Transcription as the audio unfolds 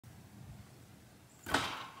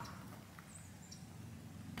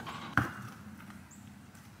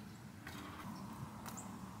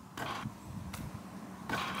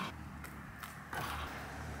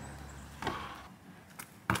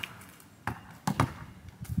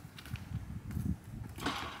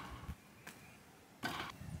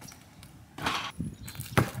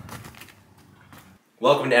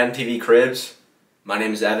Welcome to MTV Cribs. My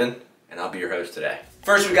name is Evan, and I'll be your host today.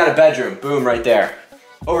 First, we got a bedroom. Boom, right there.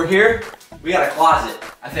 Over here, we got a closet,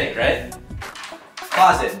 I think, right?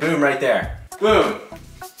 Closet, boom, right there. Boom.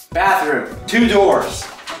 Bathroom, 2 doors.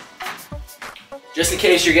 Just in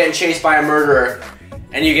case you're getting chased by a murderer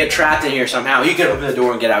and you get trapped in here somehow, you can open the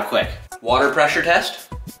door and get out quick. Water pressure test.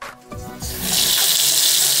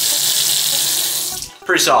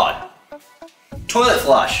 Pretty solid. Toilet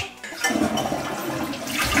flush.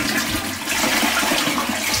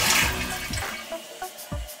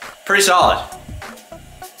 Pretty solid.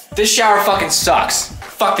 This shower fucking sucks.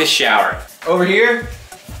 Fuck this shower. Over here,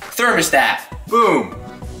 thermostat. Boom.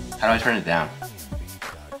 How do I turn it down?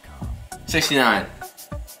 69.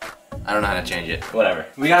 I don't know how to change it. Whatever.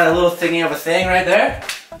 We got a little thingy of a thing right there.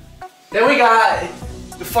 Then we got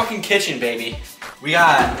the fucking kitchen, baby. We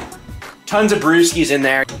got tons of brewskis in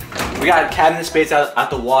there. We got cabinet space out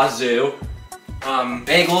the wazoo.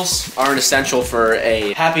 Bagels are an essential for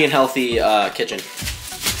a happy and healthy kitchen.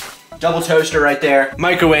 Double toaster right there.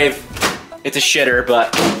 Microwave. It's a shitter, but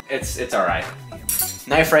it's all right.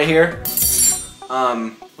 Knife right here.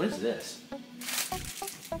 What is this?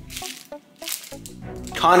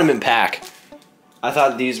 Condiment pack. I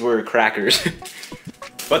thought these were crackers,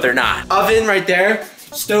 but they're not. Oven right there.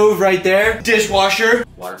 Stove right there. Dishwasher.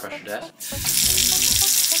 Water pressure test.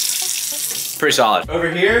 Pretty solid. Over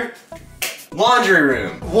here, laundry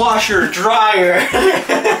room. Washer, dryer.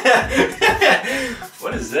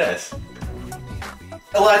 What is this?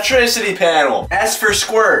 Electricity panel. S for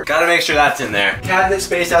squirt. Gotta make sure that's in there. Cabinet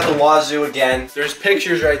space out the wazoo again. There's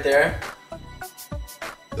pictures right there.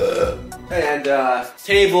 And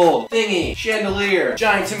table, thingy, chandelier,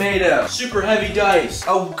 giant tomato, super heavy dice,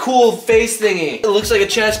 a cool face thingy. It looks like a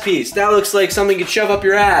chess piece. That looks like something you could shove up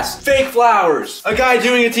your ass. Fake flowers, a guy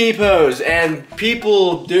doing a T-pose, and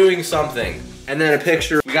people doing something. And then a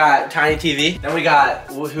picture. We got tiny TV. Then we got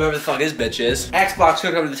whoever the fuck this bitch is. Xbox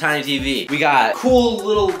hooked up to the tiny TV. We got cool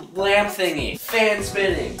little lamp thingy. Fan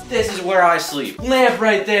spinning. This is where I sleep. Lamp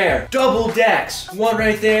right there. Double decks. One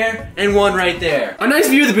right there and one right there. A nice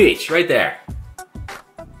view of the beach right there.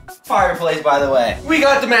 Fireplace, by the way. We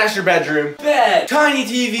got the master bedroom. Bed. Tiny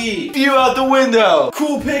TV. View out the window.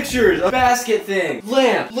 Cool pictures. A basket thing.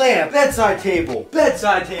 Lamp. Lamp. Bedside table.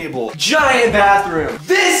 Bedside table. Giant bathroom.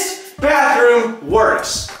 This bathroom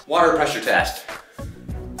works. Water pressure test.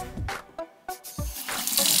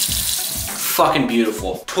 Fucking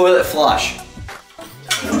beautiful. Toilet flush.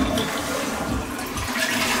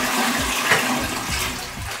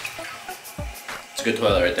 It's a good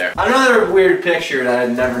toilet right there. Another weird picture that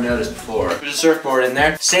I'd never noticed before. There's a surfboard in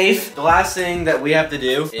there. Safe. The last thing that we have to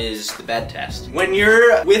do is the bed test. When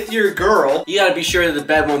you're with your girl, you gotta be sure that the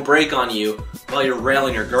bed won't break on you while you're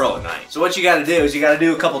railing your girl at night. So what you gotta do is you gotta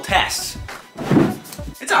do a couple tests.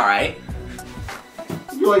 It's all right.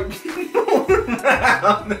 You're like,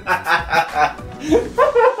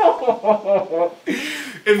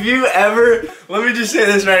 if you ever, let me just say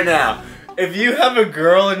this right now. If you have a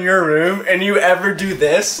girl in your room and you ever do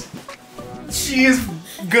this, she's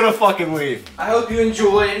gonna fucking leave. I hope you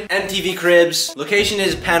enjoyed MTV Cribs. Location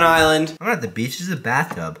is Penn Island. I'm at the beach. This is a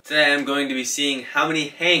bathtub. Today I'm going to be seeing how many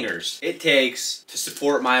hangers it takes to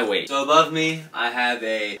support my weight. So above me, I have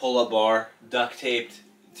a pull-up bar duct taped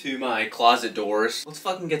to my closet doors. Let's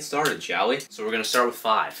fucking get started, shall we? So we're gonna start with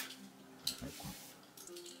 5.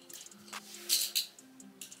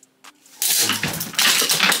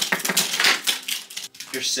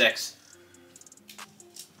 Here's 6.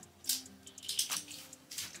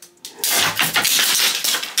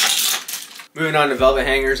 Moving on to velvet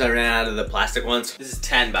hangers, I ran out of the plastic ones. This is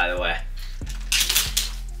 10, by the way.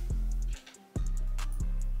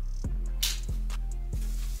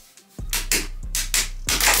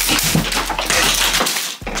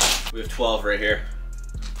 We have 12 right here.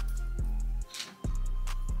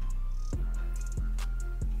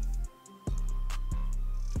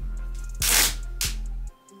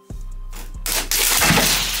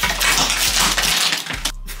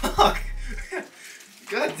 Fuck.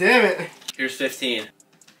 God damn it. Here's 15.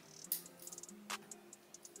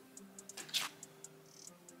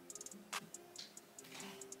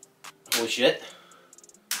 Holy shit.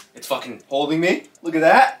 It's fucking holding me. Look at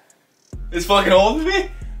that. It's fucking holding me.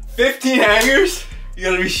 15 hangers? You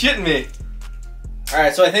gotta be shitting me.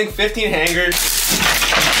 Alright, so I think 15 hangers.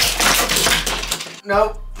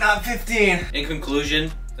 Nope, not 15. In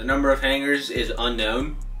conclusion, the number of hangers is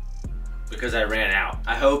unknown because I ran out.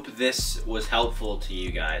 I hope this was helpful to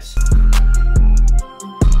you guys.